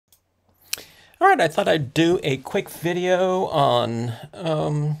All right, I thought I'd do a quick video on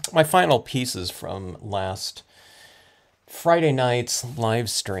my final pieces from last Friday night's live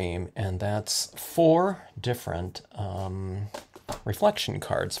stream, and that's 4 different reflection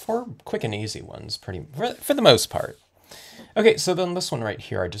cards, 4 quick and easy ones, for the most part. Okay, so then this one right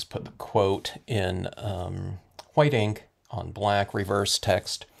here, I just put the quote in white ink on black reverse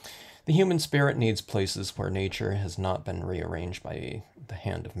text. The human spirit needs places where nature has not been rearranged by the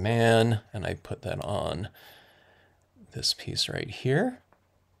hand of man. And I put that on this piece right here.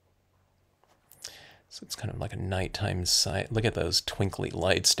 So it's kind of like a nighttime sight. Look at those twinkly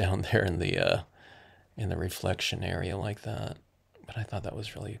lights down there in the reflection area like that. But I thought that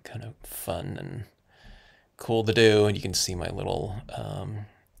was really kind of fun and cool to do. And you can see my little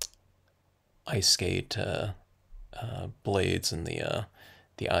ice skate blades in the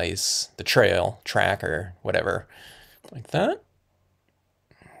ice, the track, or whatever, like that.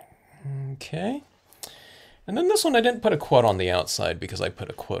 Okay. And then this one, I didn't put a quote on the outside because I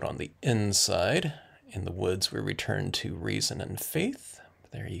put a quote on the inside. In the woods, we return to reason and faith.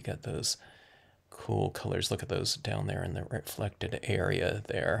 There you got those cool colors. Look at those down there in the reflected area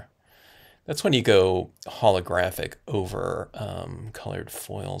there. That's when you go holographic over colored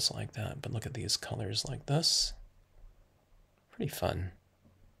foils like that. But look at these colors like this. Pretty fun.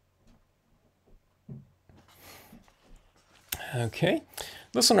 Okay,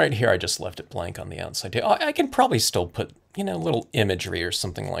 this one right here, I just left it blank on the outside. I can probably still put, a little imagery or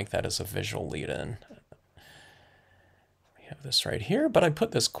something like that as a visual lead-in. We have this right here, but I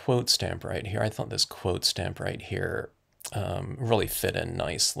put this quote stamp right here. I thought this quote stamp right here really fit in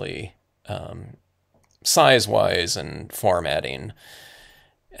nicely, size-wise and formatting,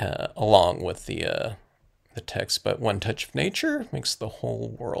 along with the text. But one touch of nature makes the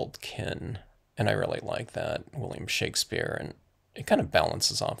whole world kin. And I really like that, William Shakespeare, and it kind of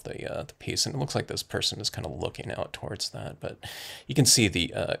balances off the piece. And it looks like this person is kind of looking out towards that, but you can see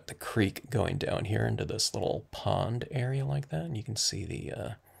the creek going down here into this little pond area like that, and you can see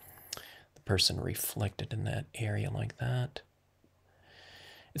the person reflected in that area like that.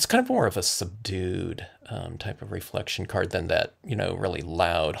 It's kind of more of a subdued type of reflection card than that, really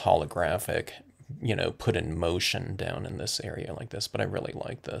loud holographic, put in motion down in this area like this. But I really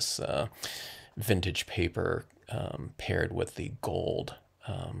like this vintage paper paired with the gold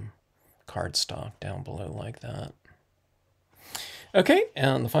cardstock down below like that. Okay,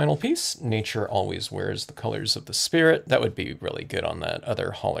 and the final piece, nature always wears the colors of the spirit. That would be really good on that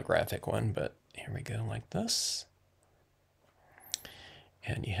other holographic one, but here we go like this.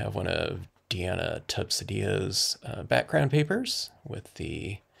 And you have one of Deanna Tubsadio's background papers with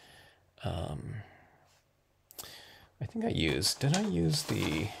the I think did I use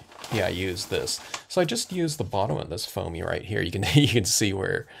the, yeah, I used this. So I just used the bottom of this foamy right here. You can see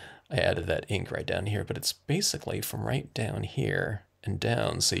where I added that ink right down here, but it's basically from right down here and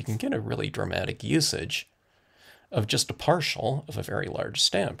down, so you can get a really dramatic usage of just a partial of a very large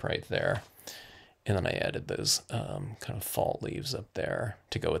stamp right there. And then I added those kind of fall leaves up there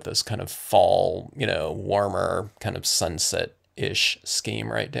to go with this kind of fall, warmer kind of sunset-ish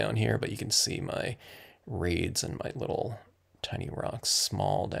scheme right down here, but you can see my reeds and my little tiny rocks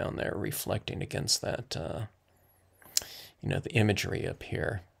small down there reflecting against that, the imagery up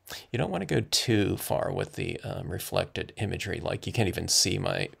here. You don't want to go too far with the reflected imagery, like you can't even see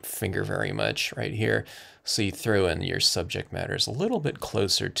my finger very much right here. So you throw in your subject matters a little bit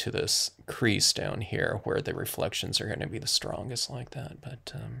closer to this crease down here where the reflections are going to be the strongest like that.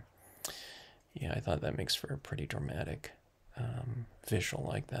 But yeah, I thought that makes for a pretty dramatic visual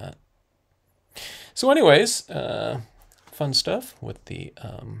like that. So anyways, fun stuff with the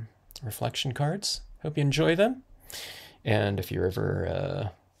reflection cards. Hope you enjoy them. And if you're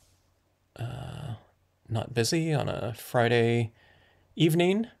ever not busy on a Friday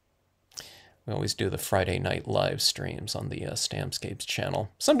evening, we always do the Friday night live streams on the Stampscapes channel.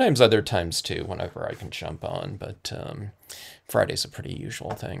 Sometimes other times too, whenever I can jump on, but Friday's a pretty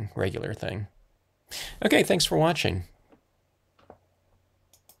usual thing, regular thing. Okay, thanks for watching.